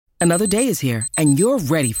Another day is here, and you're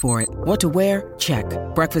ready for it. What to wear? Check.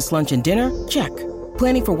 Breakfast, lunch, and dinner? Check.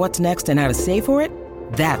 Planning for what's next and how to save for it?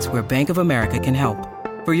 That's where Bank of America can help.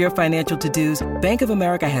 For your financial to-dos, Bank of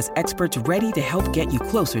America has experts ready to help get you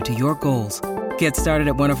closer to your goals. Get started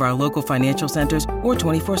at one of our local financial centers or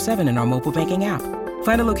 24/7 in our mobile banking app.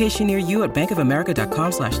 Find a location near you at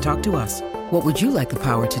bankofamerica.com/talktous. What would you like the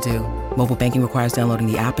power to do? Mobile banking requires downloading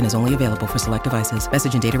the app and is only available for select devices.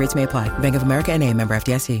 Message and data rates may apply. Bank of America N.A., member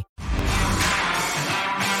FDIC.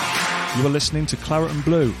 You are listening to Claret and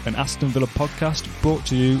Blue, an Aston Villa podcast brought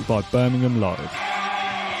to you by Birmingham Live.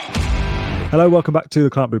 Hello, welcome back to the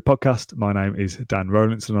Claret and Blue podcast. My name is Dan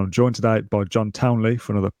Rowlandson and I'm joined today by John Townley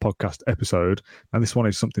for another podcast episode. And this one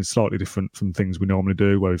is something slightly different from things we normally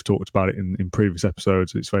do, where we've talked about it in previous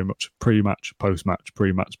episodes. It's very much pre-match, post-match,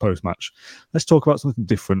 pre-match, post-match. Let's talk about something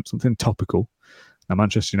different, something topical. Now,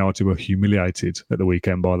 Manchester United were humiliated at the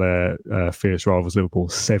weekend by their fierce rivals Liverpool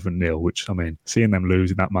 7-0, which, I mean, seeing them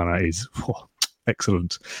lose in that manner is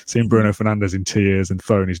excellent. Seeing Bruno Fernandes in tears and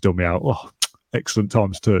throwing his dummy out, excellent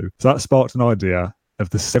times too. So that sparked an idea of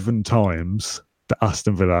the 7 times that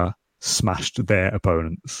Aston Villa smashed their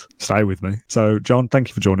opponents. Stay with me. So, John, thank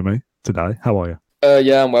you for joining me today. How are you?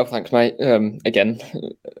 Yeah, I'm well, thanks, mate. Again,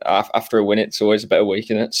 after a win, it's always a better week,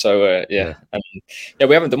 isn't it? So, yeah.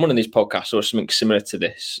 We haven't done one of these podcasts or something similar to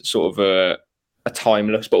this, sort of a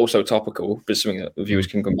timeless but also topical, but something that the viewers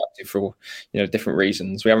can come back to for different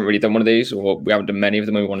reasons. We haven't really done one of these, or we haven't done many of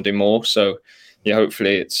them, and we want to do more. So, yeah,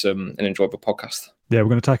 hopefully it's an enjoyable podcast. Yeah, we're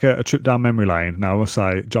going to take a trip down memory lane. Now, I'll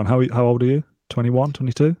say, John, how old are you? 21,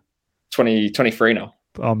 22? 23 now.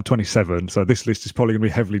 I'm 27, so this list is probably going to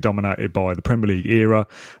be heavily dominated by the Premier League era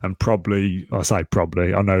and probably, I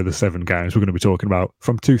know the 7 games we're going to be talking about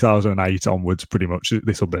from 2008 onwards, pretty much.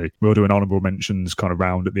 This will be. We'll do an honourable mentions kind of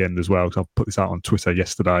round at the end as well, because I put this out on Twitter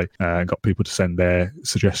yesterday and got people to send their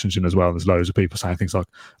suggestions in as well. There's loads of people saying things like,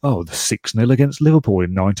 the 6-0 against Liverpool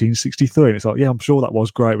in 1963. And it's like, yeah, I'm sure that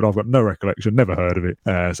was great, but I've got no recollection, never heard of it.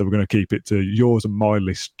 So we're going to keep it to yours and my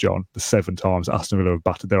list, John, the 7 times Aston Villa have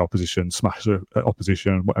battered their opposition, smashed their opposition,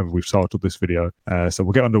 whatever we've titled this video. So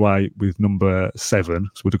we'll get underway with number 7.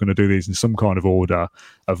 So we're going to do these in some kind of order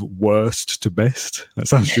of worst to best. That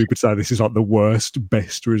sounds stupid to say this is like the worst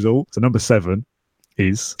best result. So number 7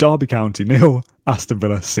 is Derby County 0, Aston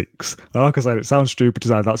Villa 6. Like I said, it sounds stupid to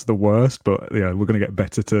say that's the worst, but we're going to get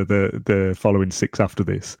better to the following 6 after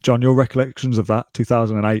this. John, your recollections of that?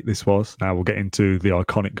 2008 this was. Now we'll get into the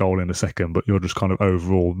iconic goal in a second, but your just kind of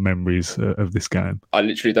overall memories of this game. I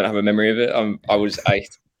literally don't have a memory of it. I was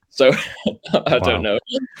 8. So I don't know.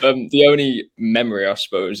 The only memory, I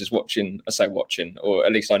suppose, is watching, or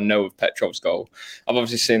at least I know of Petrov's goal. I've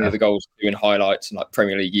obviously seen the other goals doing highlights and like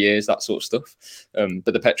Premier League years, that sort of stuff.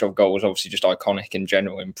 But the Petrov goal was obviously just iconic in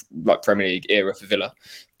general in like Premier League era for Villa.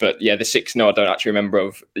 But yeah, the 6-0 I don't actually remember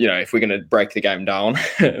of. If we're going to break the game down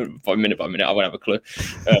by minute, I won't have a clue.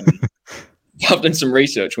 I've done some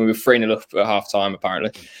research when we were 3-0 up at half time,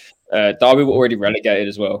 apparently. Derby were already relegated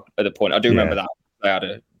as well at the point. I do remember that. They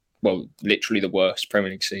had literally the worst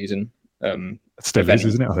Premier League season. Still is,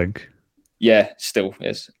 isn't it, I think? Yeah, still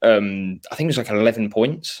is. I think it was like 11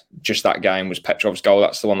 points. Just that game was Petrov's goal.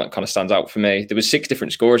 That's the one that kind of stands out for me. There was 6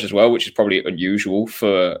 different scorers as well, which is probably unusual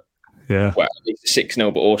for at least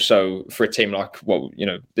 6-0, but also for a team like,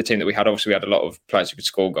 the team that we had. Obviously, we had a lot of players who could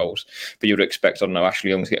score goals, but you would expect,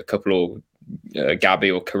 Ashley Young to get a couple, or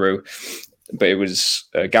Gabby or Carew. But it was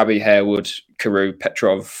Gabby, Harewood, Carew,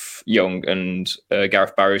 Petrov, Young and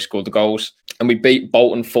Gareth Barry scored the goals. And we beat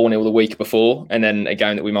Bolton 4-0 the week before. And then a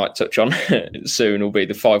game that we might touch on soon will be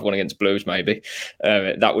the 5-1 against Blues, maybe.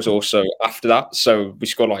 That was also after that. So we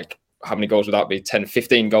scored how many goals would that be? 10,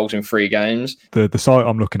 15 goals in 3 games. The site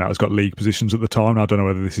I'm looking at has got league positions at the time. I don't know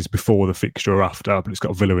whether this is before the fixture or after, but it's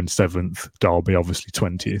got Villa in 7th, Derby obviously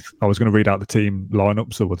 20th. I was going to read out the team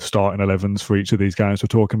lineups, so the starting 11s for each of these games we're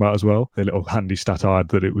talking about as well. The little handy stat I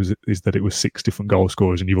had is that it was 6 different goal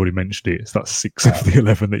scorers, and you've already mentioned it. So that's 6 of the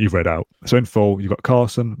 11 that you've read out. So in full, you've got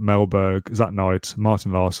Carson, Mellberg, Zach Knight,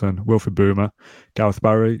 Martin Larsson, Wilfred Boomer, Gareth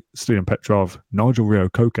Barry, Steven Petrov, Nigel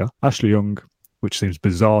Reo-Coker, Ashley Young, which seems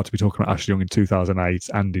bizarre to be talking about Ashley Young in 2008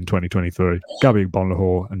 and in 2023, Gabby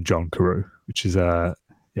Bonlahor and John Carew, which is a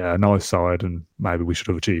nice side, and maybe we should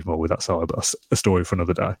have achieved more with that side, but that's a story for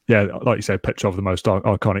another day. Yeah, like you said, Petrov, the most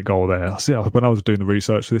iconic goal there. When I was doing the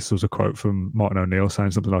research for this, there was a quote from Martin O'Neill saying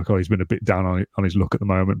something like, he's been a bit down on his luck at the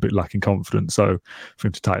moment, a bit lacking confidence. So for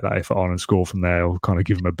him to take that effort on and score from there will kind of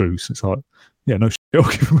give him a boost. It's like, yeah, no shit,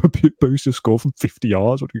 it'll give him a boost to score from 50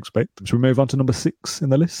 yards. What do you expect? Should we move on to number 6 in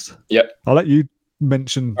the list? Yep. I'll let you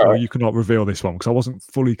mention, or you cannot reveal this one, because I wasn't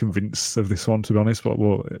fully convinced of this one, to be honest, but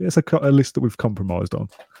it's a list that we've compromised on.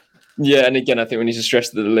 Yeah, and again, I think we need to stress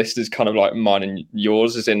that the list is kind of like mine and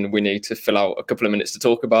yours, as in we need to fill out a couple of minutes to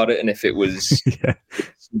talk about it. And if it was,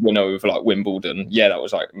 with like Wimbledon, yeah, that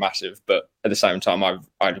was like massive. But at the same time,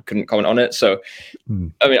 I couldn't comment on it. So, I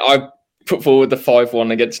mean, I put forward the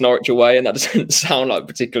 5-1 against Norwich away, and that doesn't sound like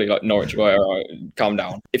particularly like Norwich away. All right, calm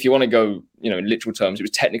down. If you want to go, in literal terms, it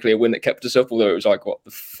was technically a win that kept us up, although it was like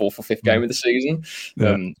the 4th or 5th game of the season.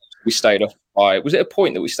 Yeah. We stayed up was it a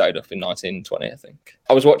point that we stayed up in 1920, I think.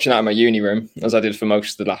 I was watching that in my uni room, as I did for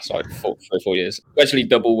most of the last 4 years. Wesley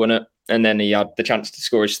double won it, and then he had the chance to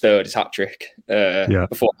score his third hat-trick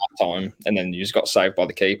before that time, and then he just got saved by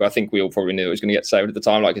the keeper. I think we all probably knew it was going to get saved at the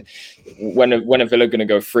time. Like, when a Villa going to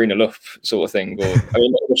go 3-0 up sort of thing, or I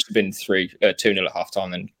mean, it must have been 2-0 at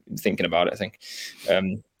half-time then, thinking about it, I think.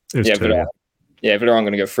 Villa aren't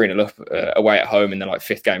going to go 3-0 up away at home in the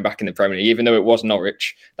 5th game back in the Premier League. Even though it was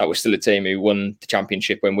Norwich, that was still a team who won the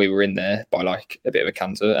Championship when we were in there by a bit of a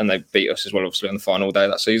canter, and they beat us as well, obviously, on the final day of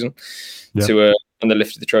that season. And they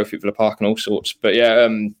lifted the trophy at Villa Park and all sorts. But yeah,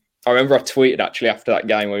 I remember I tweeted actually after that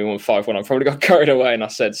game when we won 5-1. I probably got carried away, and I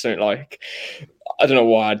said something like, I don't know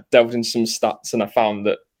why, I delved into some stats, and I found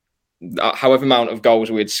that however amount of goals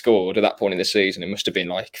we had scored at that point in the season, it must have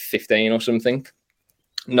been 15 or something.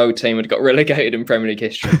 No team had got relegated in Premier League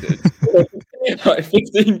history.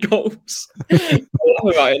 15 goals. I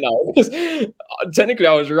love about it now because technically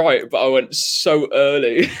I was right, but I went so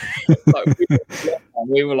early.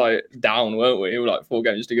 We were down, weren't we? We were 4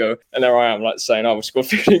 games to go, and there I am saying, "Oh, we scored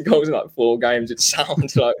 15 goals in 4 games." It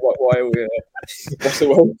sounds like why are we? What's the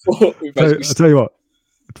world for? I'll tell you what.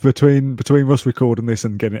 Between us recording this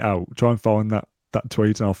and getting it out, try and find that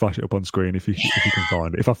tweet, and I'll flash it up on screen if you can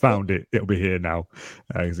find it. If I found it, it'll be here now.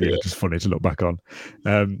 Just funny to look back on.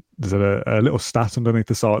 There's a little stat underneath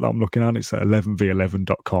the site that I'm looking at. It's at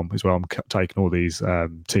 11v11.com is where I'm taking all these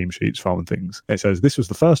team sheets from and things. It says this was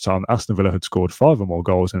the first time Aston Villa had scored 5 or more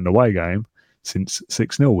goals in an away game since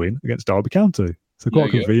 6-0 win against Derby County. So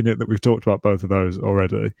quite convenient that we've talked about both of those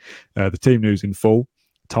already. The team news in full.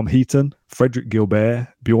 Tom Heaton, Frederick Gilbert,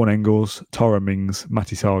 Bjorn Engels, Tara Mings,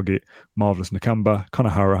 Matty Targett, Marvellous Nakamba, Conor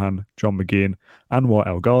Harahan, John McGinn, Anwar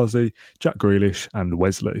El Ghazi, Jack Grealish, and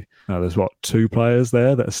Wesley. Now, there's 2 players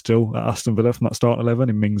there that are still at Aston Villa from that starting 11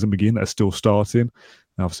 in Mings and McGinn that are still starting.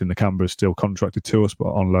 Now, obviously, Nakamba is still contracted to us,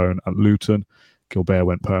 but on loan at Luton. Gilbert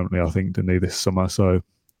went permanently, I think, didn't he, this summer? So,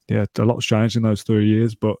 yeah, a lot's changed in those 3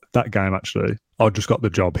 years. But that game, actually, I just got the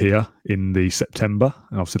job here in the September,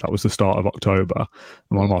 and obviously that was the start of October.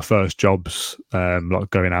 And one of my first jobs,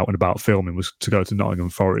 going out and about filming, was to go to Nottingham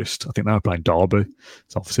Forest. I think they were playing Derby.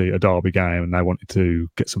 It's obviously a Derby game, and they wanted to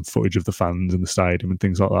get some footage of the fans in the stadium and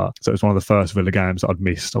things like that. So it was one of the first Villa games that I'd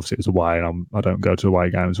missed. Obviously, it was away, and I don't go to away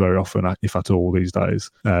games very often, if at all, these days.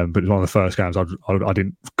 But it was one of the first games I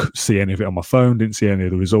didn't see any of it on my phone, didn't see any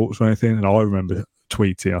of the results or anything. And I remember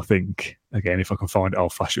tweeting, I think, again, if I can find it, I'll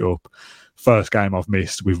flash it up. First game I've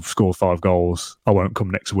missed, we've scored 5 goals. I won't come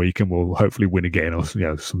next week and we'll hopefully win again, or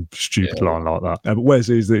some stupid line like that. But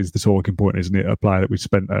Wesley is the talking point, isn't it? A player that we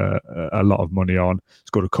spent a lot of money on.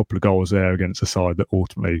 Scored a couple of goals there against a side that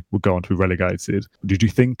ultimately would go on to be relegated. Did you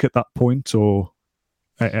think at that point, or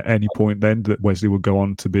at any point then, that Wesley would go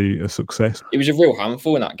on to be a success? It was a real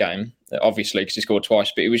handful in that game, obviously, because he scored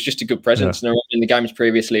twice, but it was just a good presence. And in the games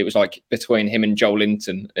previously, it was between him and Joe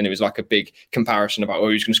Linton, and it was a big comparison about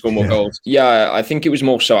who's going to score more goals. Yeah, I think it was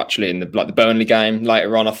more so actually in the Burnley game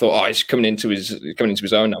later on. I thought, he's coming into his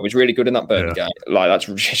own now. He was really good in that Burnley game. That's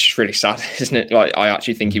just really sad, isn't it? I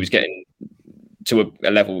actually think he was getting to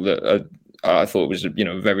a level that I thought was a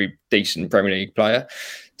very decent Premier League player,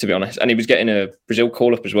 to be honest. And he was getting a Brazil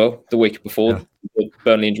call-up as well the week before the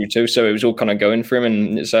Burnley injury too. So it was all kind of going for him.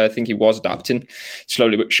 And so I think he was adapting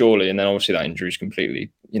slowly but surely. And then obviously that injury is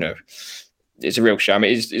completely, it's a real shame.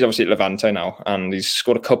 He's obviously at Levante now, and he's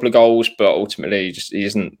scored a couple of goals, but ultimately he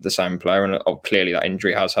isn't the same player. And clearly that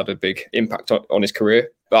injury has had a big impact on his career.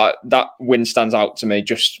 But that win stands out to me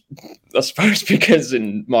just, I suppose, because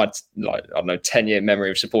in my 10-year memory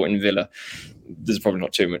of supporting Villa, there's probably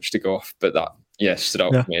not too much to go off, but that stood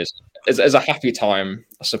out for me as a happy time,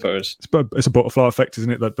 I suppose. It's a butterfly effect, isn't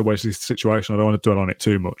it? That the Wesley situation, I don't want to dwell on it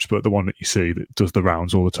too much, but the one that you see that does the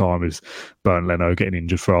rounds all the time is Bernd Leno getting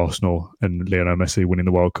injured for Arsenal and Lionel Messi winning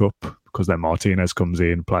the World Cup, because then Martinez comes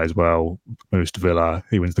in, plays well, moves to Villa,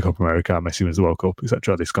 he wins the Copa America, Messi wins the World Cup,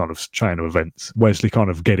 etc. This kind of chain of events. Wesley kind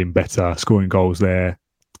of getting better, scoring goals there,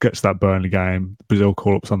 gets that Burnley game, Brazil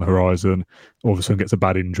call-ups on the horizon, all of a sudden gets a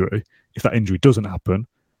bad injury. If that injury doesn't happen,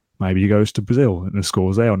 Maybe he goes to Brazil and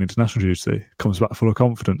scores there on international duty, comes back full of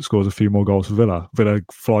confidence, scores a few more goals for Villa. Villa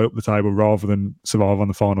fly up the table rather than survive on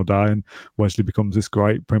the final day, and Wesley becomes this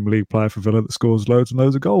great Premier League player for Villa that scores loads and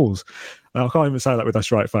loads of goals. And I can't even say that with a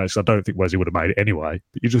straight face, because I don't think Wesley would have made it anyway.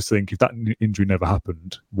 But you just think, if that injury never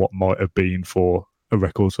happened, what might have been for a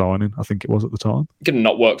record signing, I think it was at the time. It could have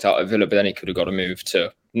not worked out at Villa, but then he could have got a move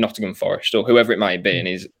to Nottingham Forest or whoever it may be, and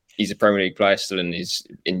he's a Premier League player still, and he's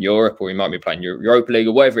in Europe, or he might be playing Europa League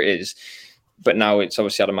or whatever it is. But now it's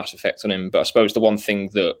obviously had a massive effect on him. But I suppose the one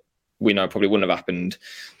thing that we know probably wouldn't have happened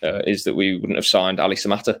is that we wouldn't have signed Ali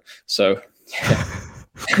Samatta. So, yeah.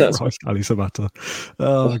 Ali Samatta.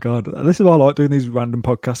 Oh God, this is why I like doing these random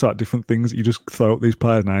podcasts about different things. You just throw up these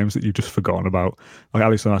player names that you've just forgotten about. Like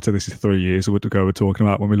Ali Samatta, this is 3 years ago we're talking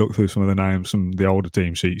about. When we look through some of the names from the older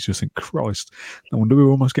team sheets, just think, Christ, no wonder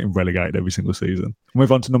we're almost getting relegated every single season.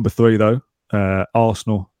 Move on to number 3 though.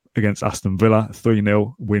 Arsenal against Aston Villa,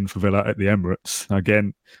 3-0 win for Villa at the Emirates. Now,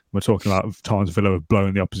 again, we're talking about times Villa have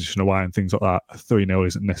blown the opposition away and things like that. 3-0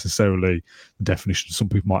 isn't necessarily the definition some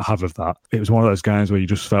people might have of that. It was one of those games where you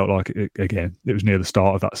just felt like, it was near the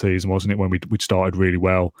start of that season, wasn't it, when we'd started really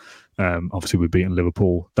well. Obviously, we'd beaten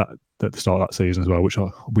Liverpool at the start of that season as well, which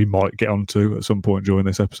we might get onto at some point during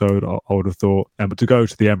this episode, I would have thought. But to go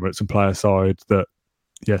to the Emirates and play a side that,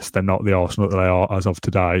 yes, they're not the Arsenal that they are as of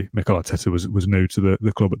today. Mikel Arteta was new to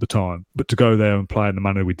the club at the time. But to go there and play in the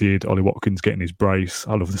manner we did, Ollie Watkins getting his brace,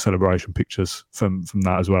 I love the celebration pictures from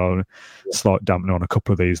that as well. And slight dampening on a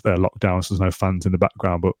couple of these. They're lockdowns, so there's no fans in the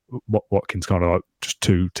background, but Watkins kind of like just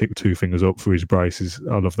tick two fingers up for his braces.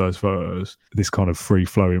 I love those photos. This kind of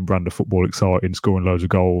free-flowing brand of football, exciting, scoring loads of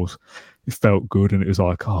goals. It felt good, and it was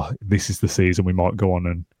like, this is the season we might go on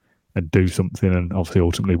and do something. And obviously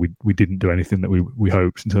ultimately we didn't do anything that we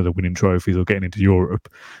hoped in terms of winning trophies or getting into Europe,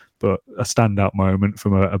 but a standout moment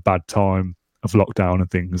from a bad time of lockdown and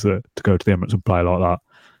things, to go to the Emirates and play like that,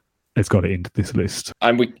 it's got it into this list.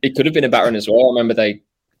 And it could have been a battering as well. I remember it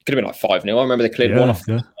could have been like 5-0. I remember they cleared one off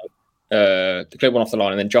they cleared one off the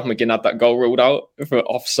line, and then John McGinn had that goal ruled out for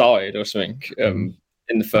offside or something in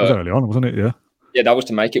the first. That was early on, wasn't it? Yeah, that was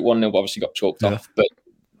to make it 1-0, obviously got chalked off, but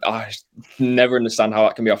I never understand how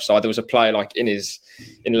that can be offside. There was a play like in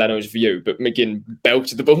Leno's view, but McGinn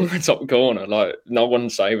belted the ball in the top corner. Like, no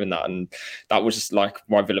one's saving that. And that was like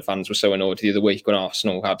why Villa fans were so annoyed the other week when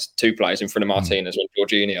Arsenal had 2 players in front of Martinez when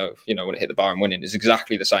Jorginho, when it hit the bar and winning. It's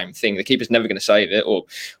exactly the same thing. The keeper's never going to save it, or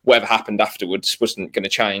whatever happened afterwards wasn't going to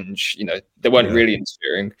change. They weren't really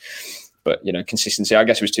interfering. But, consistency, I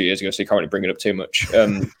guess it was 2 years ago, so you can't really bring it up too much.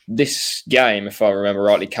 This game, if I remember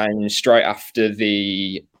rightly, came straight after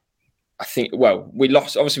we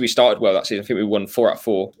lost. Obviously, we started well that season. I think we won 4 out of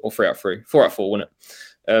 4 or 3 out of 3. 4 out of 4, wasn't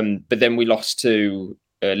it? But then we lost to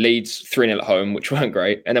Leeds 3-0 at home, which weren't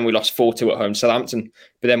great. And then we lost 4-2 at home to Southampton.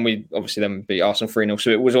 But then we obviously beat Arsenal 3-0.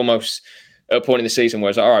 So it was almost at a point in the season where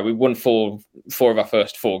it's like, all right, we won four of our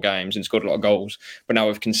first 4 games and scored a lot of goals. But now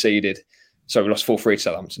we've conceded. So we lost 4-3 to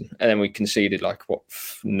Southampton. And then we conceded 8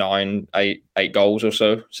 goals or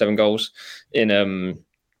so, 7 goals in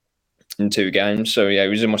 2 games. So yeah, it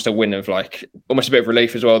was almost a win of almost a bit of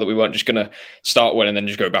relief as well that we weren't just going to start well and then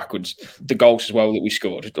just go backwards. The goals as well that we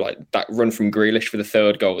scored, like that run from Grealish for the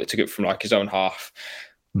 3rd goal that took it from his own half.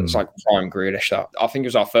 It's like prime Grealish. That I think it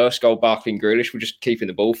was our first goal. Barkley and Grealish were just keeping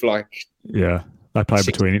the ball for they played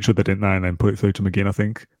between each other, didn't they? And then put it through to McGinn, I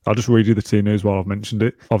think. I'll just read you the team news while I've mentioned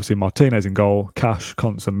it. Obviously, Martinez in goal, Cash,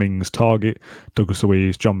 Konsa, Mings, Target, Douglas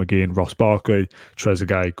Luiz, John McGinn, Ross Barkley,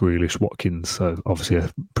 Trezeguet, Grealish, Watkins. So obviously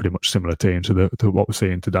a pretty much similar team to what we're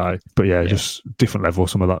seeing today. But just different level.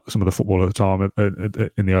 Some of the football at the time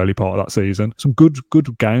in the early part of that season. Some good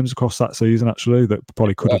games across that season actually that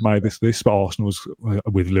probably could have made this list. But Arsenal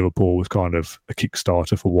with Liverpool was kind of a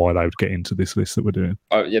Kickstarter for why they would get into this list that we're doing.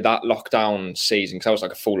 Oh yeah, that lockdown season, because that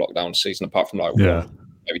was a full lockdown season apart from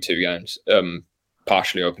maybe 2 games,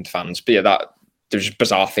 partially open to fans. But there's just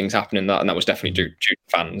bizarre things happening and that was definitely due to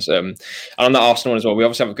fans. And on that Arsenal one as well, we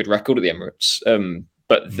obviously have a good record at the Emirates.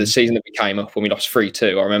 But the season that we came up when we lost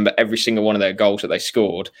 3-2, I remember every single one of their goals that they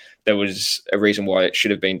scored, there was a reason why it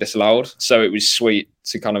should have been disallowed. So it was sweet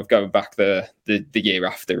to kind of go back the year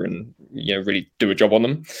after and really do a job on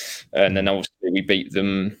them. And then obviously we beat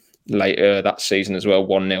them later that season as well,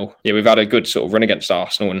 1-0. Yeah, we've had a good sort of run against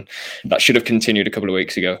Arsenal, and that should have continued a couple of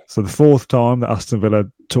weeks ago. So the 4th time that Aston Villa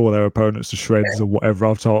tore their opponents to shreds or whatever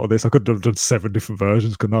I've titled this. I could have done 7 different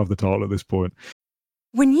versions, couldn't I, of the title at this point.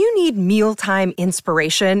 When you need mealtime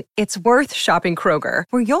inspiration, it's worth shopping Kroger,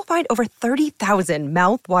 where you'll find over 30,000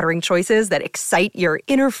 mouth-watering choices that excite your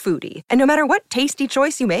inner foodie. And no matter what tasty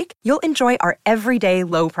choice you make, you'll enjoy our everyday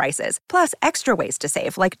low prices, plus extra ways to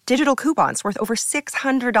save, like digital coupons worth over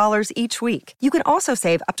 $600 each week. You can also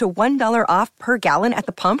save up to $1 off per gallon at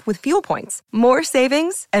the pump with fuel points. More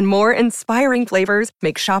savings and more inspiring flavors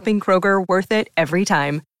make shopping Kroger worth it every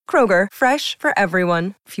time. Kroger, fresh for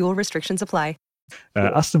everyone. Fuel restrictions apply.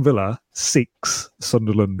 Aston Villa 6,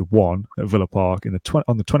 Sunderland 1 at Villa Park on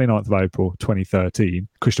the 29th of April 2013.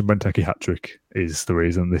 Christian Benteke hat-trick is the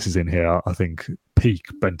reason this is in here. I think peak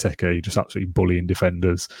Benteke, just absolutely bullying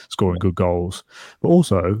defenders, scoring good goals. But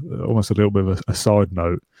also, almost a little bit of a side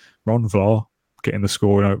note, Ron Vlaar getting the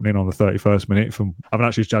scoring opening on the 31st minute. I haven't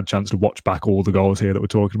actually had a chance to watch back all the goals here that we're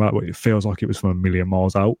talking about, but it feels like it was from a million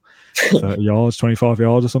miles out. 30 yards, 25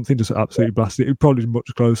 yards or something, just absolutely blasted it. Probably much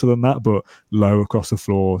closer than that, but low across the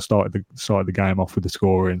floor, started the game off with the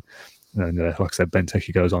scoring. And like I said,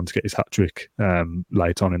 Benteke goes on to get his hat-trick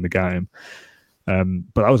late on in the game.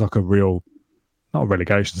 But that was like a real, not a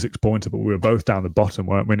relegation 6-pointer, but we were both down the bottom,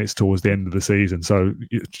 weren't we? And it's towards the end of the season. So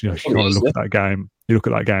you kind of look at that game. You look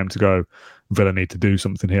at that game to go, Villa need to do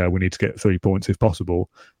something here. We need to get 3 points if possible.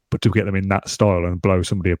 But to get them in that style and blow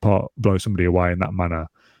somebody apart, blow somebody away in that manner,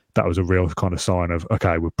 that was a real kind of sign of,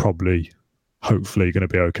 okay, we're probably, hopefully going to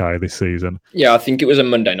be okay this season. Yeah, I think it was a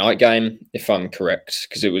Monday night game, if I'm correct,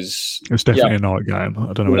 because it was definitely a night game.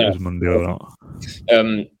 I don't know whether it was Monday or not.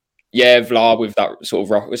 Vlaar with that sort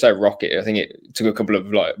of rocket. I think it took a couple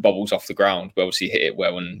of like bobbles off the ground, but obviously hit it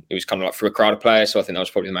well, and it was kind of like through a crowd of players. So I think that was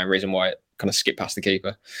probably the main reason why it kind of skipped past the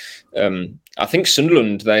keeper. I think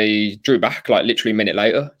Sunderland, they drew back like literally a minute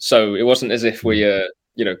later, so it wasn't as if we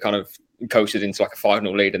kind of coasted into like a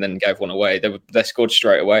 5-0 lead and then gave one away. They scored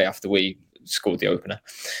straight away after we scored the opener,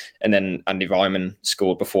 and then Andy Weimann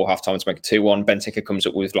scored before half-time to make it 2-1. Benteke comes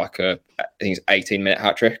up with like I think it's 18-minute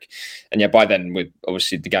hat-trick, and yeah, by then with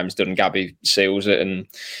obviously the game's done, Gabby seals it, and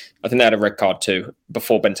I think they had a red card too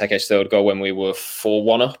before Benteke's third goal when we were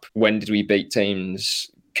 4-1 up. When did we beat teams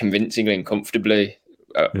convincingly and comfortably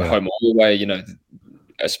home or away?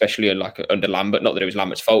 Especially like under Lambert. Not that it was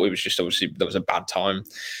Lambert's fault. It was just obviously there was a bad time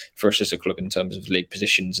for us as a club in terms of league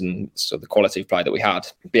positions and so the quality of play that we had.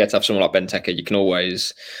 But yeah, to have someone like Benteke, you can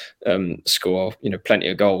always score, plenty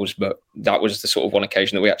of goals. But that was the sort of one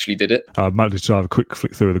occasion that we actually did it. I managed to have a quick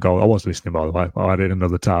flick through the goal. I was listening, by the way. I added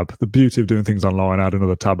another tab. The beauty of doing things online, I had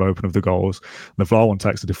another tab open of the goals. And the Vlaar one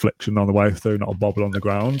takes a deflection on the way through, not a bobble on the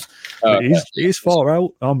ground. It is far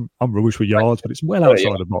out. I'm rubbish with yards, but it's well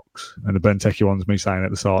outside the box. And the Benteke one's me saying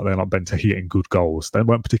at the start, they're not Benteke getting good goals. They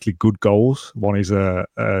weren't particularly good goals. One is the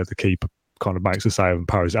keeper kind of makes a save and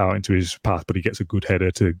parries it out into his path, but he gets a good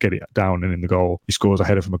header to get it down and in the goal. He scores a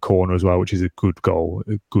header from a corner as well, which is a good goal,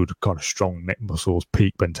 a good kind of strong neck muscles,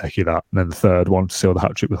 peak Benteke that. And then the third one to seal the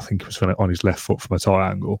hat-trick, I think it was on his left foot from a tight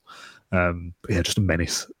angle. Just a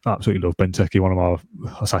menace. Absolutely love Benteke, one of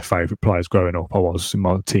my, favourite players growing up. I was in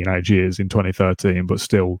my teenage years in 2013, but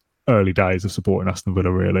still early days of supporting Aston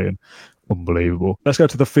Villa, really, and unbelievable. Let's go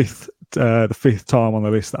to the fifth time on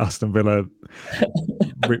the list that Aston Villa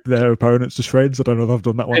rip their opponents to shreds. I don't know if I've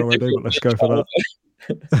done that one already, but let's go for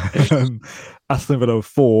that. Aston Villa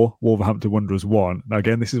 4, Wolverhampton Wanderers 1. Now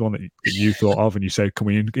again, this is one that you thought of and you said, can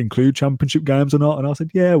we include championship games or not? And I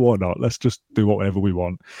said, yeah, why not? Let's just do whatever we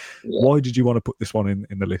want. Yeah. Why did you want to put this one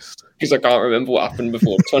in the list? Because I can't remember what happened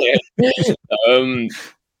before 28.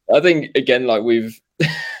 I think again, like we've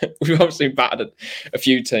obviously battered a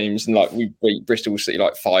few teams, and like we beat Bristol City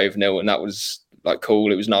like 5-0, and that was like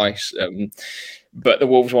cool. It was nice. But the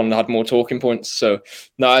Wolves one had more talking points. So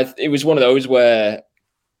no, it was one of those where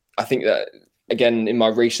I think that again in my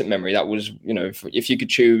recent memory, that was if you could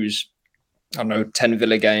choose, I don't know, 10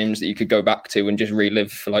 Villa games that you could go back to and just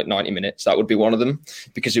relive for like 90 minutes, that would be one of them,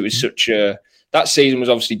 because it was such a. That season was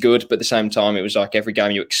obviously good, but at the same time, it was like every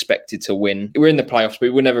game you expected to win. We were in the playoffs, but we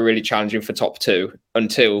were never really challenging for top 2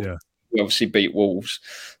 until we obviously beat Wolves.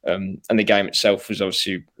 And the game itself was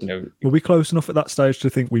obviously, Were we close enough at that stage to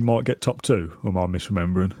think we might get top 2? Or am I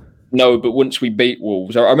misremembering? No, but once we beat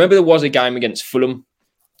Wolves, I remember there was a game against Fulham.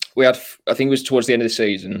 We had, I think it was towards the end of the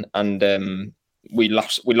season, and we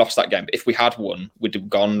lost that game. But if we had won, we'd have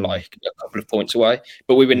gone like a couple of points away.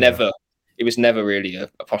 But we were never. It was never really a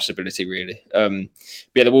possibility, really. But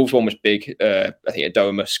yeah, the Wolves one was big. I think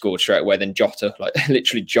Adoma scored straight away. Then Jota, like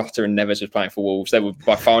literally Jota and Neves was playing for Wolves. They were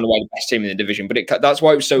by far and away the best team in the division. But that's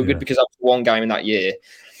why it was so good, because that was one game in that year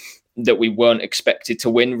that we weren't expected to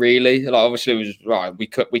win, really. Like obviously it was right,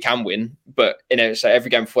 we can win, but so every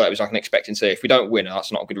game before that was like an expectancy. If we don't win,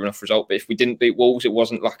 that's not a good enough result. But if we didn't beat Wolves, it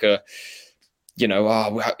wasn't like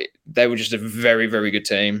they were just a very, very good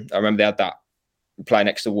team. I remember they had that play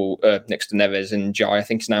next to Neves and Jai, I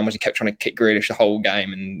think his name was. He kept trying to kick Grealish the whole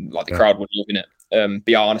game, and the crowd were loving it.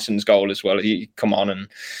 Bjarnason's goal as well. He come on and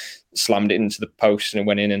slammed it into the post and it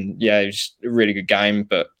went in. And it was a really good game.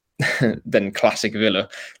 But then classic Villa,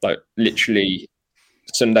 literally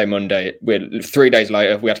Sunday, Monday, 3 days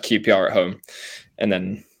later, we had QPR at home, and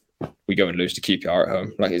then we go and lose to QPR at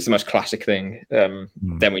home. It's the most classic thing.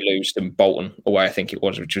 Then we lose to Bolton away, I think it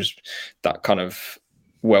was, which was that kind of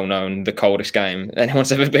well-known, the coldest game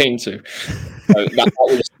anyone's ever been to. That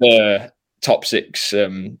was the top six.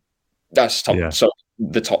 So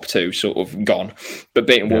the top two sort of gone. But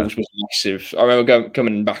beating Wolves was massive. I remember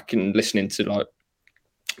coming back and listening to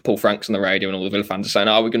Paul Franks on the radio, and all the Villa fans are saying,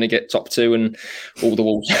 "Are we going to get top two?" And all the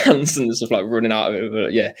Wolves fans and stuff running out of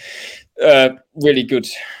it. But really good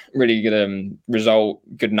result.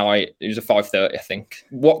 Good night. It was a 5:30, I think.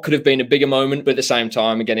 What could have been a bigger moment, but at the same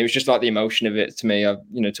time, again, it was just the emotion of it to me.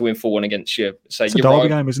 To win 4-1 against you, it's a derby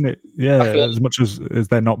game, isn't it? Yeah. As much as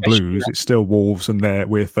they're not Blues, it's still Wolves, and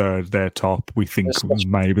we're third, they're top. We think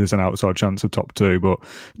maybe there's an outside chance of top two, but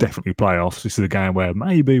definitely playoffs. This is a game where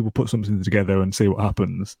maybe we'll put something together and see what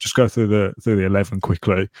happens. Just go through the 11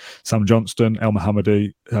 quickly. Sam Johnston, El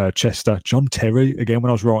Mohammadi, Chester, John Terry. Again, when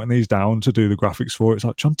I was writing these down to do the graphics for it,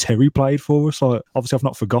 it's John Terry played for us. Obviously, I've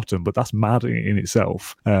not forgotten, but that's mad in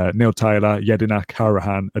itself. Neil Taylor, Jedinak,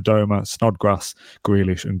 Harahan, Adoma, Snodgrass,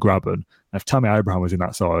 Grealish, and Graben. If Tammy Abraham was in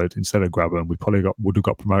that side instead of Graben, we probably would have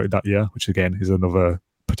got promoted that year, which again is another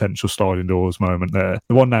potential sliding doors moment there.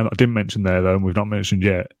 The one name that I didn't mention there, though, and we've not mentioned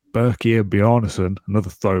yet, Berkir Bjarnason, another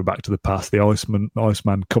throwback to the past. The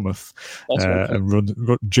Iceman cometh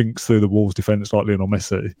and jinks through the Wolves defence like Lionel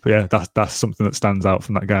Messi. But that's something that stands out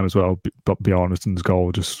from that game as well. But Bjarnason's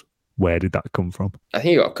goal, just where did that come from? I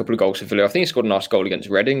think he got a couple of goals for Villa. I think he scored a nice goal against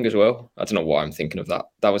Reading as well. I don't know why I'm thinking of that.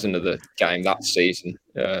 That was another game that season.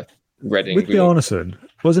 Reading. With Bjarnason,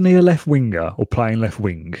 wasn't he a left winger or playing left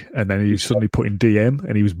wing, and then he suddenly put in DM,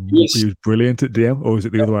 and he was brilliant at DM, or was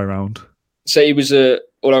it the other way around? So he was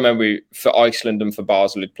all I remember for Iceland and for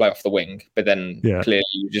Basel, he'd play off the wing, but then clearly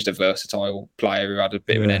he was just a versatile player who had a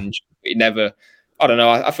bit of an engine. He never, I don't know,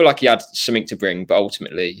 I feel like he had something to bring, but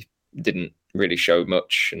ultimately didn't really show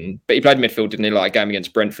much. But he played midfield, didn't he? A game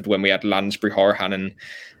against Brentford when we had Lansbury, Horahan and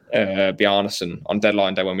Bjarnason on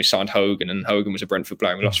deadline day when we signed Hogan, and Hogan was a Brentford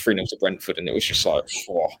player, and we lost 3-0 to Brentford, and it was just what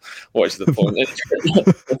is the point?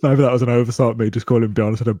 Maybe that was an oversight, me just calling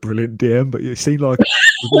Bjarnason a brilliant DM, but it seemed like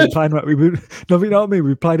we played him out,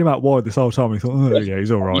 we played him out wide this whole time. We thought,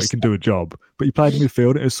 he's all right, he can do a job. But he played in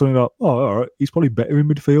midfield, and it was something like, all right, he's probably better in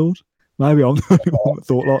midfield. Maybe I'm the only one that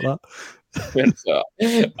thought like that.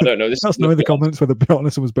 I don't know. That's in the comments whether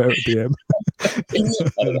Bjarnason was better at DM.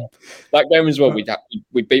 I don't know. That game as well,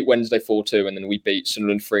 we beat Wednesday 4-2, and then we beat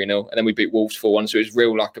Sunderland 3-0, and then we beat Wolves 4-1. So it was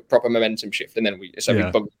real a proper momentum shift, and then we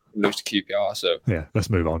lose to QPR. So let's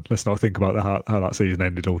move on. Let's not think about how that season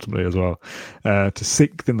ended ultimately as well. To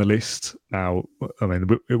 6th in the list now. I mean,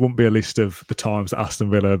 it wouldn't be a list of the times that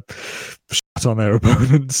Aston Villa shut on their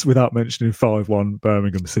opponents without mentioning 5-1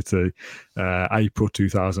 Birmingham City, April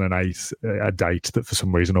 2008. A date that for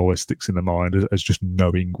some reason always sticks in the mind as just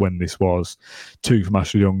knowing when this was. 2 from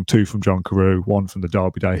Ashley Young, 2 from John Carew, 1 from the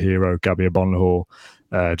Derby Day hero Gabby Agbonlahor.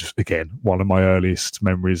 Just again, one of my earliest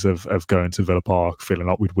memories of going to Villa Park, feeling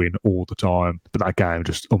like we'd win all the time. But that game,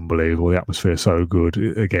 just unbelievable. The atmosphere so good.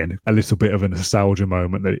 Again, a little bit of a nostalgia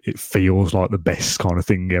moment that it feels like the best kind of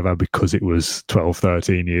thing ever because it was 12,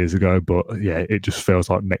 13 years ago. But it just feels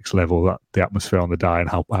like next level, that the atmosphere on the day and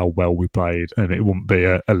how well we played. And it wouldn't be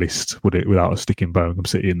a list, would it, without us sticking Birmingham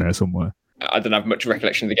City in there somewhere. I don't have much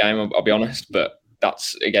recollection of the game, I'll be honest, but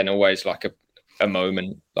that's, again, always like a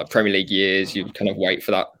moment, like Premier League years, you kind of wait for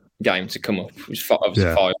that game to come up. It was 5.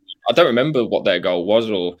 I don't remember what their goal was,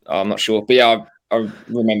 or I'm not sure. But I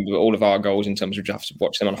remember all of our goals in terms of just have to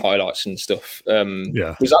watch them on highlights and stuff. Was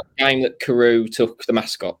that the game that Carew took the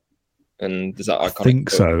mascot? And does that iconic? I think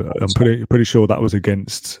so. I'm pretty sure that was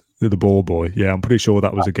against the Ball Boy. Yeah, I'm pretty sure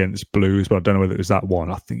that was against Blues, but I don't know whether it was that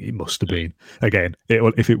one. I think it must have been. Again,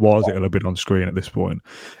 if it was, it'll have been on screen at this point.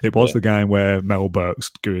 It was the game where Mel Burke's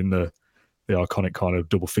doing the iconic kind of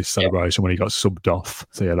double fist celebration when he got subbed off.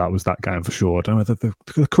 So that was that game for sure. I don't know whether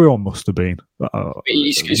the Carew must have been.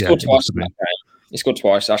 He scored twice in that game. He scored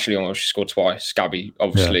twice. Ashley almost scored twice. Gabby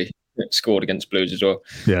obviously scored against Blues as well.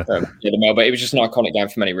 The Mel, but it was just an iconic game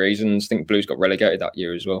for many reasons. I think Blues got relegated that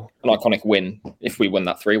year as well. An iconic win if we won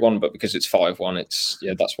that 3-1, but because it's 5-1,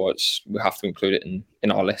 that's why we have to include it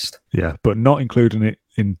in our list. Yeah, but not including it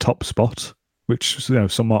in top spot. which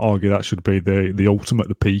some might argue that should be the ultimate,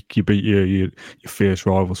 the peak. You beat your fierce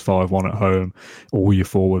rivals 5-1 at home. All your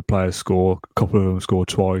forward players score. A couple of them score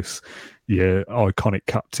twice. Your iconic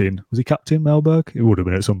captain, was he captain Mellberg? It would have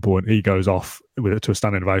been at some point. He goes off to a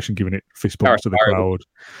standing ovation, giving it fist bumps to the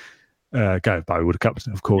crowd. Gareth Barry would have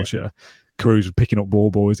captain, of course, yeah. Cruz was picking up ball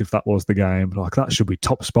boys if that was the game. Like, that should be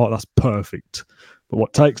top spot. That's perfect. But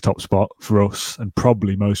what takes top spot for us, and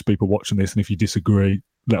probably most people watching this, and if you disagree,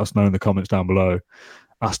 let us know in the comments down below.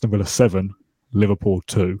 Aston Villa 7, Liverpool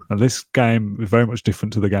 2. And this game is very much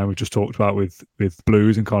different to the game we've just talked about with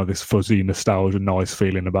Blues, and kind of this fuzzy nostalgia, nice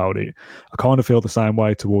feeling about it. I kind of feel the same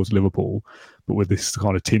way towards Liverpool, but with this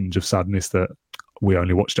kind of tinge of sadness that we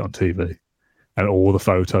only watched it on TV, and all the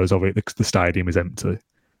photos of it, the stadium is empty.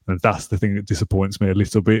 And that's the thing that disappoints me a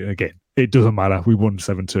little bit. Again, it doesn't matter. We won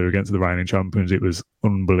 7-2 against the reigning champions. It was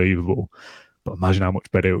unbelievable. But imagine how much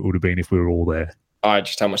better it would have been if we were all there. I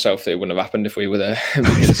just tell myself that it wouldn't have happened if we were there.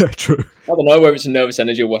 True. I don't know whether it's a nervous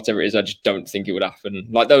energy or whatever it is. I just don't think it would happen.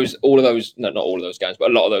 Like not all of those games, but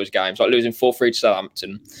a lot of those games, like losing 4-3 to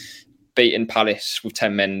Southampton, beating Palace with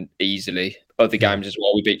 10 men easily. Other games as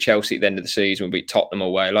well. We beat Chelsea at the end of the season. We beat Tottenham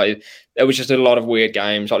away. Like, there was just a lot of weird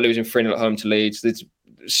games, like losing 3-0 at home to Leeds. There's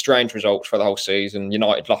strange results for the whole season.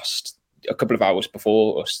 United lost a couple of hours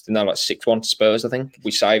before us. They're now like 6-1 to Spurs, I think.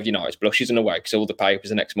 We saved United's blushes in a way, because all the papers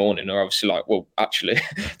the next morning are obviously like, well, actually,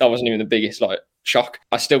 that wasn't even the biggest shock.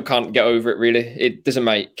 I still can't get over it, really. It doesn't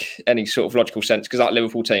make any sort of logical sense, because that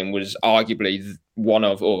Liverpool team was arguably one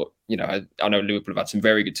of, I know Liverpool have had some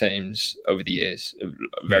very good teams over the years,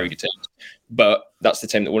 very good teams, but that's the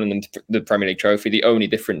team that won them the Premier League trophy. The only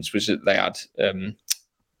difference was that they had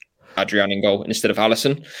Adrian in goal instead of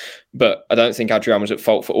Alisson, but I don't think Adrian was at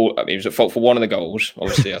fault for all. I mean, he was at fault for one of the goals,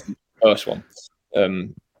 obviously, I think the first one.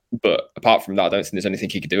 But apart from that, I don't think there's anything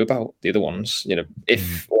he could do about the other ones.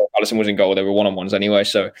 If Alisson was in goal, they were one-on-ones anyway.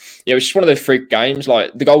 So yeah, it was just one of those freak games.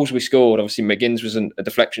 Like, the goals we scored, obviously McGinn's was a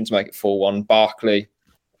deflection to make it 4-1. Barkley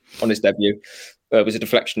on his debut was a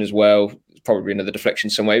deflection as well. Probably another deflection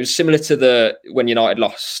somewhere. It was similar to when United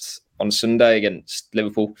lost on Sunday against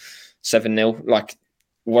Liverpool 7-0. Like,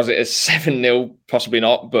 was it a 7-0? Possibly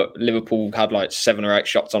not, but Liverpool had like 7 or 8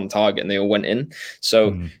 shots on target and they all went in.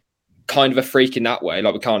 So kind of a freak in that way.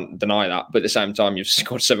 Like, we can't deny that. But at the same time, you've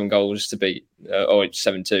scored 7 goals to beat, or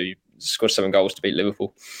 7-2, you scored 7 goals to beat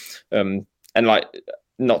Liverpool. And like,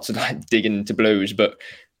 not to dig into Blues, but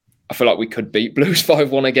I feel like we could beat Blues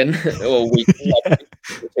 5-1 again, or we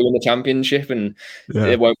win the championship, and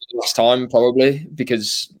it won't be the last time probably,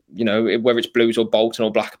 because whether it's Blues or Bolton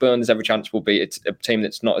or Blackburn, there's every chance we'll beat a team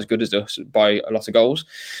that's not as good as us by a lot of goals.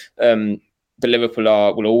 But Liverpool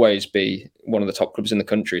will always be one of the top clubs in the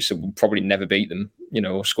country, so we'll probably never beat them.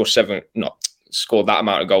 Or score that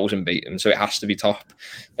amount of goals and beat them. So it has to be top.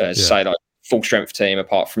 Say like full strength team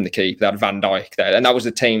apart from the keeper. They had Van Dijk there, and that was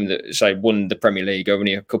the team that won the Premier League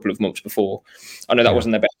only a couple of months before. I know that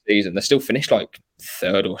wasn't their best season. They still finished like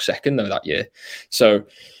 3rd or 2nd though that year. So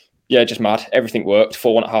yeah, just mad. Everything worked.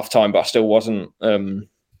 4-1 at half time, but I still wasn't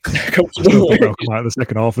comfortable. They'll come out in the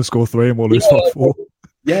second half and score 3 and we'll lose 5-4.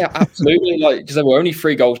 Yeah, absolutely. Like, because they were only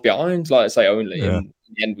 3 goals behind. Like I say, only. Yeah. And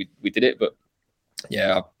in the end, we did it. But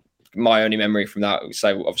yeah, my only memory from that,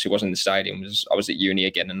 obviously wasn't in the stadium, was I was at uni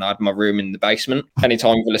again and I had my room in the basement.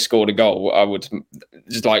 Anytime Villa scored a goal, I would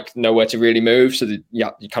just like nowhere to really move. So you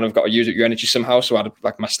kind of got to use up your energy somehow. So I had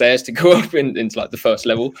like my stairs to go up into like the first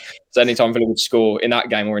level. So anytime Villa would score in that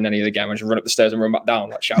game or in any other game, I just run up the stairs and run back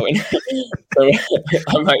down, like shouting. So it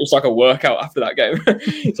was like a workout after that game.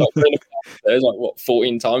 It's like running up the stairs, like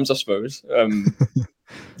 14 times, I suppose.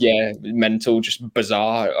 Yeah, mental, just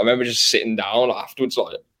bizarre. I remember just sitting down afterwards,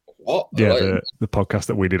 like, what? Yeah, the podcast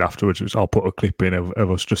that we did afterwards, which I'll put a clip in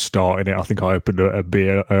of us just starting it. I think I opened a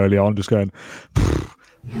beer early on, just going.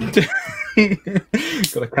 Got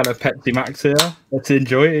a can of Pepsi Max here. Let's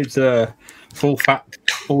enjoy it. It's a full fat,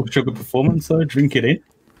 full sugar performance, so drink it in.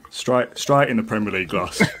 Straight in the Premier League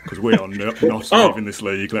glass, because we are not leaving this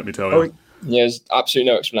league, let me tell you. Yeah, there's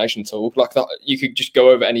absolutely no explanation at all. Like that, you could just go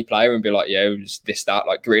over any player and be like, yeah, it was this, that.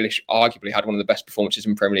 Like Grealish arguably had one of the best performances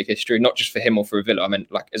in Premier League history, not just for him or for Villa. I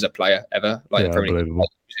meant like as a player ever. Like the Premier League, it was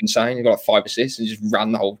insane. He got like 5 assists and just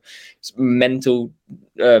ran the whole mental.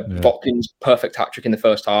 Watkins perfect hat trick in the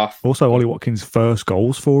first half. Also, Ollie Watkins' first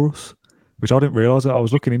goals for us, which I didn't realise. I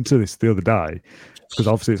was looking into this the other day. Because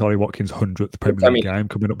obviously it's Ollie Watkins' 100th Premier League game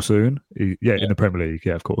coming up soon. In the Premier League,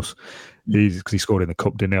 of course. Because he scored in the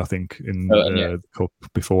Cup, didn't he? I think in the Cup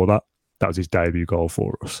before that. That was his debut goal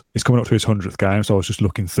for us. He's coming up to his 100th game, so I was just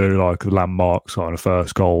looking through like the landmarks on a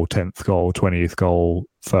first goal, 10th goal, 20th goal,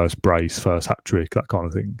 first brace, first hat trick, that kind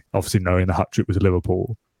of thing. Obviously knowing the hat trick was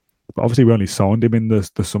Liverpool. But obviously, we only signed him in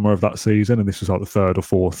the summer of that season, and this was like the third or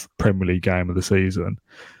fourth Premier League game of the season.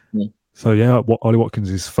 So yeah, Ollie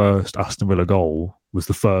Watkins' first Aston Villa goal was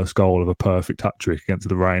the first goal of a perfect hat-trick against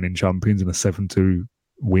the reigning champions in a 7-2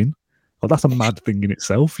 win. Well, that's a mad thing in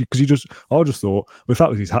itself, because I just thought, well, if that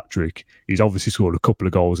was his hat-trick, he's obviously scored a couple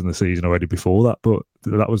of goals in the season already before that, but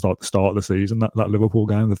that was like the start of the season, that Liverpool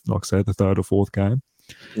game, like I said, the third or fourth game.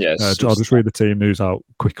 Yes. I'll just read the team news out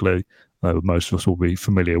quickly. Most of us will be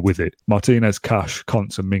familiar with it. Martinez, Cash,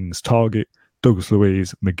 Conce and Mings, Target, Douglas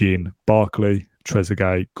Luiz, McGinn, Barkley,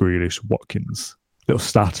 Trezeguet, Grealish, Watkins. Little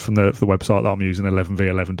stat from the website that I'm using,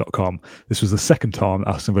 11v11.com. This was the second time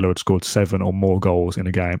Aston Villa had scored 7 or more goals in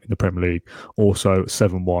a game in the Premier League. Also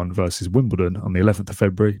 7-1 versus Wimbledon on the 11th of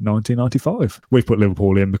February 1995. We've put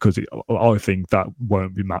Liverpool in because I think that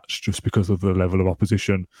won't be matched just because of the level of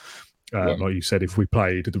opposition. Like you said, if we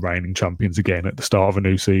played the reigning champions again at the start of a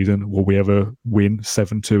new season, will we ever win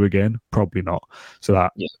 7-2 again? Probably not. So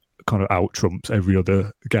that kind of out trumps every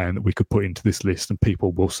other game that we could put into this list, and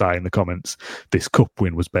people will say in the comments this cup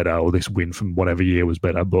win was better or this win from whatever year was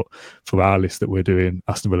better. But for our list that we're doing,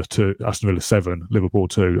 Aston Villa 7, Liverpool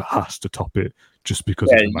 2 has to top it just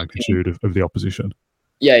because of the magnitude of the opposition.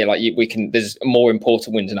 Yeah, like we can. There's more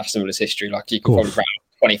important wins in Aston Villa's history. Like you can probably round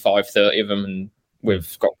 25, 30 of them, and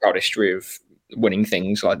we've got a proud history of winning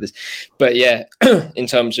things like this. But yeah, in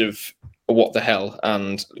terms of what the hell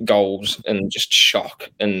and goals and just shock,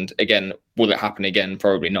 and again, will it happen again?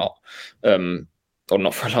 Probably not, or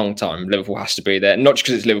not for a long time. Liverpool has to be there, not just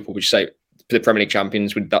because it's Liverpool, but just say the Premier League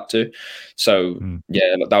champions with that too. So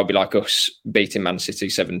yeah, that would be like us beating Man City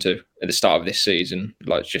 7-2 at the start of this season.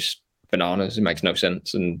 Like, just bananas. It makes no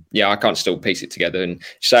sense. And yeah, I can't still piece it together. And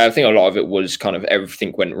so I think a lot of it was kind of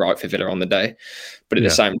everything went right for Villa on the day, but at the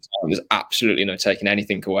same time, there's absolutely no taking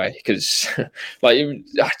anything away, because like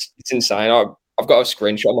it's insane. I've got a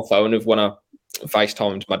screenshot on my phone of when I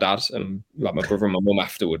FaceTimed my dad and like my brother and my mum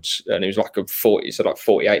afterwards, and it was like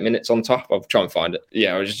 48 minutes on top. I'll try and find it.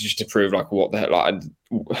 Yeah, it was just to prove like what the hell. Like,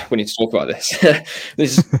 we need to talk about this.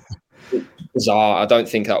 This is bizarre. I don't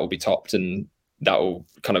think that will be topped, and that will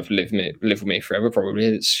kind of live with me forever. Probably.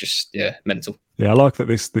 It's just mental. Yeah, I like that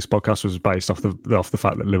this podcast was based off the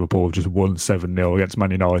fact that Liverpool have just won 7-0 against Man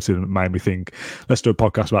United, and it made me think, let's do a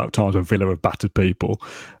podcast about times when Villa have battered people,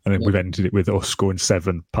 and then we've ended it with us scoring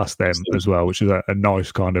 7 past them as well, which is a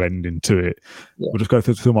nice kind of ending to it. We'll just go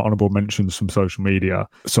through some honourable mentions from social media.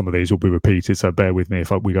 Some of these will be repeated, so bear with me if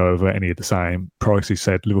we go over any of the same. Pricey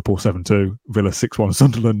said Liverpool 7-2, Villa 6-1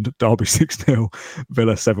 Sunderland, Derby 6-0,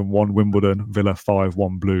 Villa 7-1 Wimbledon, Villa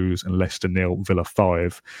 5-1 Blues, and Leicester 0, Villa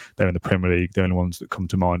 5. They're in the Premier League. The only ones that come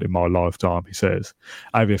to mind in my lifetime, he says.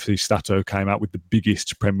 AVFC Stato came out with the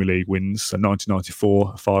biggest Premier League wins. So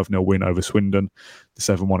 1994, a 5-0 win over Swindon, the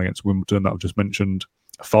 7-1 against Wimbledon that I've just mentioned,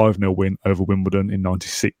 a 5-0 win over Wimbledon in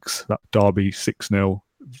 96, that Derby 6-0,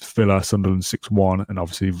 Villa, Sunderland 6-1, and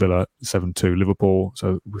obviously Villa 7-2 Liverpool.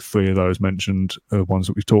 So with 3 of those mentioned, ones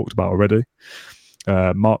that we've talked about already.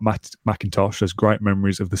 Mark McIntosh has great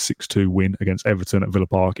memories of the 6-2 win against Everton at Villa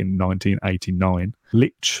Park in 1989.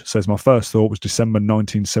 Litch says, my first thought was December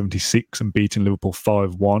 1976 and beating Liverpool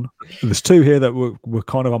 5-1. There's 2 here that were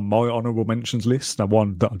kind of on my honourable mentions list. Now,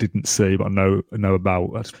 one that I didn't see but I know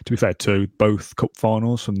about. To be fair, 2, both cup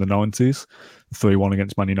finals from the 90s. 3-1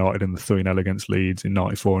 against Man United and the 3-0 against Leeds in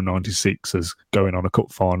 94 and 96 as going on a cup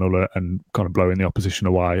final and kind of blowing the opposition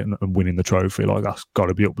away and winning the trophy. Like, that's got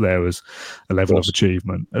to be up there as a level of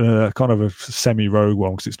achievement. Kind of a semi-rogue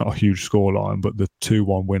one because it's not a huge scoreline, but the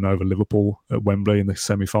 2-1 win over Liverpool at Wembley in the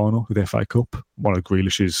semi-final with the FA Cup. One of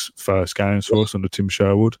Grealish's first games for us under Tim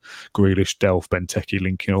Sherwood. Grealish, Delph, Benteke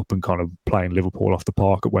linking up and kind of playing Liverpool off the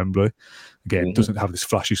park at Wembley. Again, doesn't have this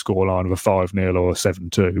flashy scoreline of a 5-0 or a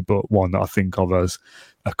 7-2, but one that I think of as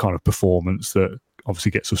a kind of performance that obviously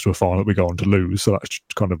gets us to a final that we go on to lose. So that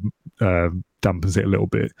kind of dampens it a little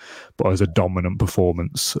bit. But as a dominant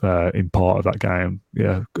performance in part of that game,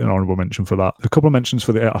 yeah, an honourable mention for that. A couple of mentions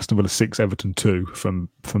for the Aston Villa 6, Everton 2 from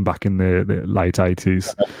back in the late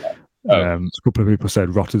 80s. A couple of people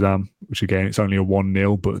said Rotterdam, which again, it's only a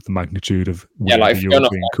 1-0, but the magnitude of like the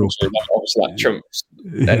European Cup. Obviously, that trumps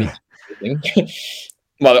anything.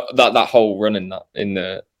 Well, that whole run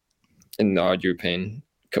in our European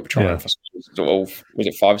Cup of Triumph. Yeah. Was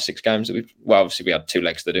it 5 or 6 games that obviously we had 2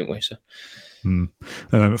 legs there, didn't we? So.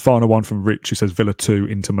 Final one from Rich, who says Villa 2,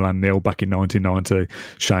 Inter Milan 0 back in 1990.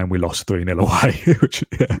 Shame we lost 3-0 away. Which,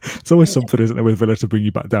 it's always something, isn't it, with Villa to bring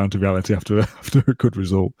you back down to reality after a good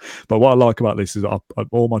result. But what I like about this is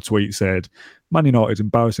all my tweets said, Man United's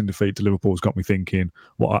embarrassing defeat to Liverpool's got me thinking,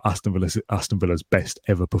 what are Aston Villa's best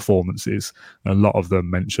ever performances? And a lot of them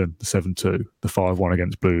mentioned the 7-2, the 5-1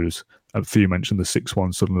 against Blues. A few mentioned the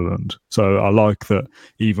 6-1 Sunderland. So I like that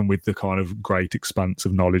even with the kind of great expanse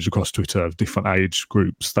of knowledge across Twitter of different age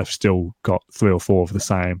groups, they've still got 3 or 4 of the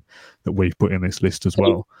same that we've put in this list as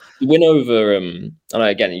well. The win over, I know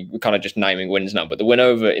again, we're kind of just naming wins now, but the win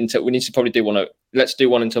over Inter, we need to probably do one. Let's do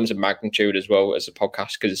one in terms of magnitude as well as a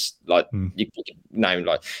podcast, because you can name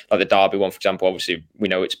like the Derby one, for example. Obviously, we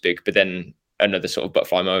know it's big, but then another sort of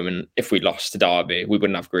butterfly moment. If we lost to Derby, we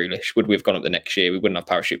wouldn't have Grealish. Would we have gone up the next year? We wouldn't have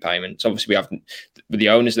parachute payments. Obviously, we have the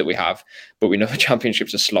owners that we have, but we know the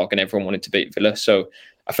Championship's a slog and everyone wanted to beat Villa. So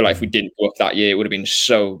I feel like if we didn't go up that year, it would have been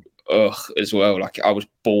so as well. Like, I was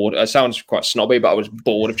bored. It sounds quite snobby, but I was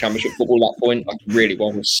bored of Championship football at that point. I really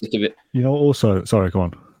was sick of it. Also, sorry, go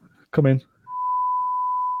on. Come in.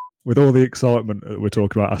 With all the excitement we're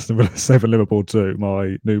talking about Aston Villa 7, Liverpool 2,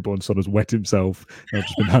 my newborn son has wet himself. I've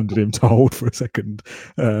just been handed him to hold for a second.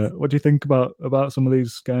 What do you think about some of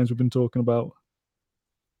these games we've been talking about?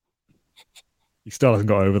 He still hasn't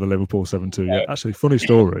got over the Liverpool 7-2 yet. Actually, funny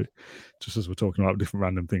story, just as we're talking about different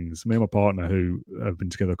random things. Me and my partner, who have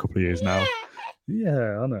been together a couple of years now,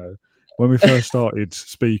 I know. When we first started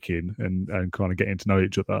speaking and kind of getting to know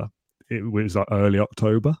each other, it was like early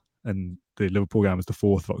October, and the Liverpool game was the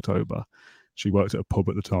 4th of October. She worked at a pub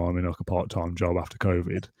at the time in like a part-time job after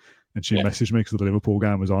COVID, and she messaged me because the Liverpool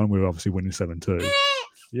game was on. We were obviously winning 7-2.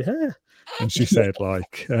 Yeah. And she said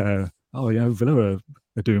like, Villa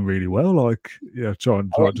are doing really well. Like,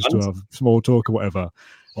 trying just to have small talk or whatever.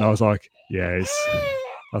 And I was like, I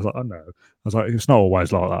was like, I know. I was like, it's not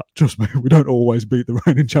always like that. Trust me, we don't always beat the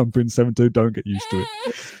reigning champions 7-2. Don't get used to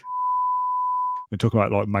it. We talk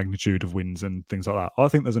about like magnitude of wins and things like that. I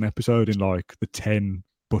think there's an episode in like the 10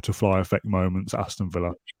 butterfly effect moments at Aston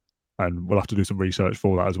Villa, and we'll have to do some research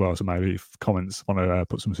for that as well. So maybe if comments want to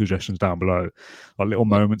put some suggestions down below, like little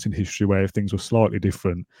moments in history where if things were slightly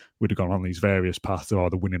different, we'd have gone on these various paths of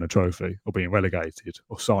either winning a trophy or being relegated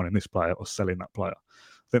or signing this player or selling that player.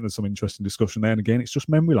 I think there's some interesting discussion there. And again, it's just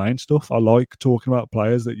memory lane stuff. I like talking about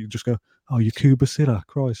players that you just go, oh, Yakuba Silla,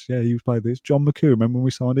 Christ, yeah, he played this. John McCoo, remember when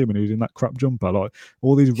we signed him and he was in that crap jumper? Like,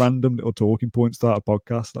 all these random little talking points to our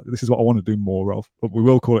podcast. Like, this is what I want to do more of. But we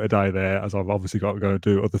will call it a day there, as I've obviously got to go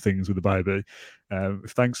do other things with the baby.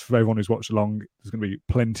 Thanks for everyone who's watched along. There's going to be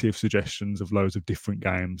plenty of suggestions of loads of different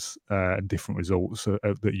games and different results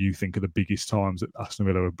that you think are the biggest times that Aston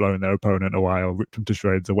Villa have blown their opponent away or ripped them to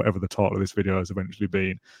shreds or whatever the title of this video has eventually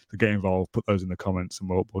been. So get involved, put those in the comments, and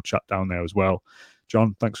we'll chat down there as well.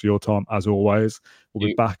 John, thanks for your time as always. We'll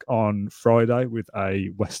be back on Friday with a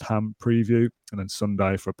West Ham preview, and then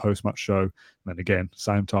Sunday for a post-match show. And then again,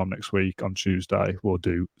 same time next week on Tuesday, we'll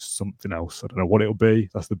do something else. I don't know what it'll be.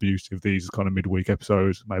 That's the beauty of these kind of midweek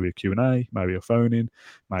episodes. Maybe a Q&A, maybe a phone-in,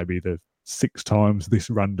 maybe the 6 times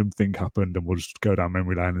this random thing happened, and we'll just go down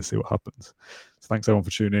memory lane and see what happens. So thanks everyone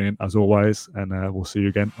for tuning in as always, and we'll see you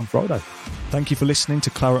again on Friday. Thank you for listening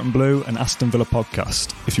to Claret and Blue and Aston Villa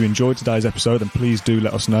podcast. If you enjoyed today's episode, then please do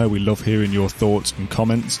let us know. We love hearing your thoughts and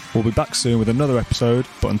comments. We'll be back soon with another episode,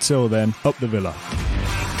 but until then, up the Villa.